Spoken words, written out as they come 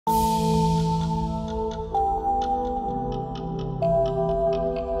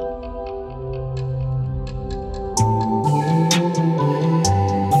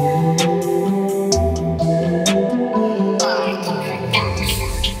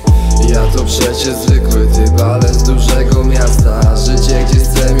to przecież zwykły typ, ale z dużego miasta. Życie gdzieś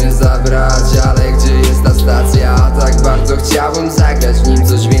chce mnie zabrać, ale gdzie jest ta stacja? Tak bardzo chciałbym zagrać w nim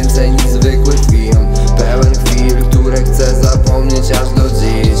coś więcej niż zwykły film. Pełen chwil, które chcę zapomnieć aż do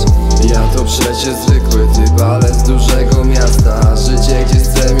dziś. Ja to przecież zwykły typ, ale z dużego miasta. Życie gdzieś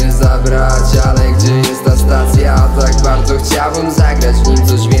chce mnie zabrać, ale gdzie jest ta stacja? Tak bardzo chciałbym zagrać w nim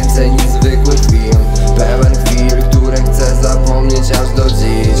coś więcej niż zwykły film. Pełen chwil, które chcę zapomnieć aż do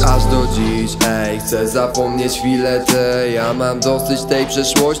dziś. Aż do dziś, ej, chcę zapomnieć chwilę te. Ja mam dosyć tej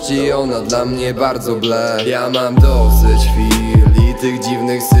przeszłości, ona dla mnie bardzo ble. Ja mam dosyć chwil i tych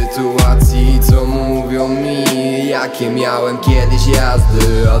dziwnych sytuacji, co mówią mi, jakie miałem kiedyś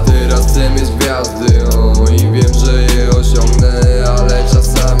jazdy. A teraz chcę mieć gwiazdy, i wiem, że je osiągnę, ale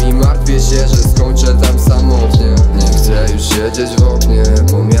czasami martwię się, że skończę tam samotnie. Nie chcę już siedzieć w oknie,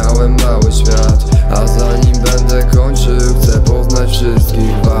 bo miałem mały świat. A zanim będę kończył, chcę poznać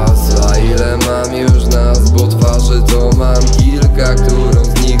wszystkich was. A ile mam już nas, bo twarzy to mam kilka. Którą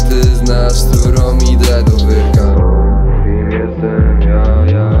z nich ty znasz, z którą idę do wyrka? Kim jestem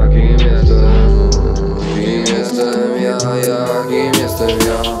ja, kim jestem? Kim jestem ja, kim jestem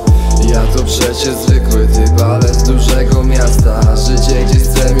ja? Ja to przecież zwykły typ, ale z dużego miasta. Życie gdzieś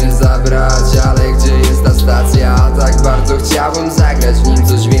chce mnie zabrać, ale gdzie jest ta stacja? Tak bardzo chciałbym zagrać w nim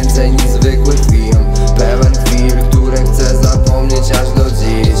coś więcej niż zwykły film. Pełen chwil, które chcę zapomnieć aż do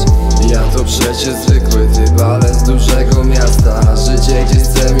dziś. Ja to przecież zwykły typ, ale z dużego miasta. Życie gdzieś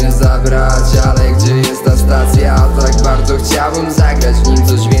chce mnie zabrać, ale gdzie jest ta stacja? Tak bardzo chciałbym zagrać w nim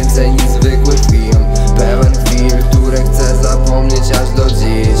coś więcej niż zwykły film. Pełen chwil, które chcę zapomnieć aż do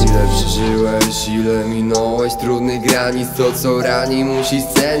dziś. Ile przeżyłeś, ile minąłeś trudnych granic, to co rani musisz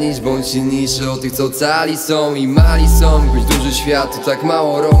cenić. Bądź silniejszy od tych, co cali są i mali są. Być duży świat to tak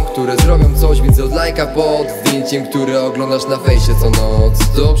mało rąk, które zrobią coś więcej od lajka pod zdjęciem, które oglądasz na fejsie co noc.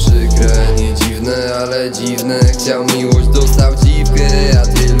 To przykre, nie dziwne, ale dziwne. Chciał miłość, dostał dziwkę, a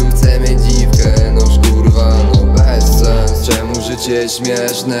tylu chce mieć dziwkę. Noż kurwa, no bez sens. Czemu życie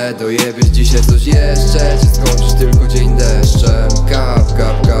śmieszne? Dojebiesz dzisiaj coś jeszcze, czy skończysz tylko dzień deszczem? Kap,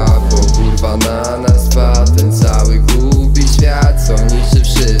 kap, kap, bo kurwa na nas padł ten cały głupi świat, co niszczy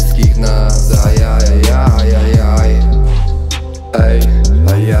wszystkich nas. Ajajajajajaj. Ej,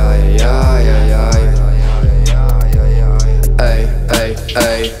 ajajajajajaj. Ej, ej,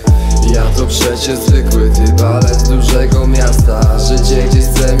 ej. Ja to przecież zwykły typ, ale z dużego miasta. Życie gdzieś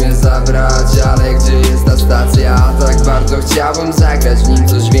chce mnie zabrać, ale gdzie jest ta stacja? Tak bardzo chciałbym zagrać w nim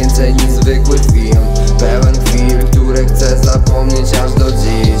coś więcej niż zwykły film. Pełen chwil, które chcę zapomnieć aż do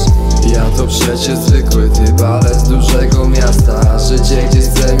dziś. Ja to przecież zwykły typ, ale z dużego miasta. Życie gdzieś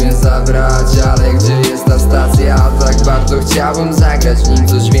chce mnie zabrać, ale gdzie jest ta stacja? Tak bardzo chciałbym zagrać w nim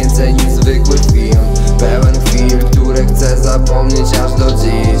coś więcej niż zwykły film. Pełen chwil, które chcę zapomnieć aż do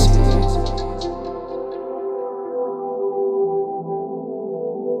dziś.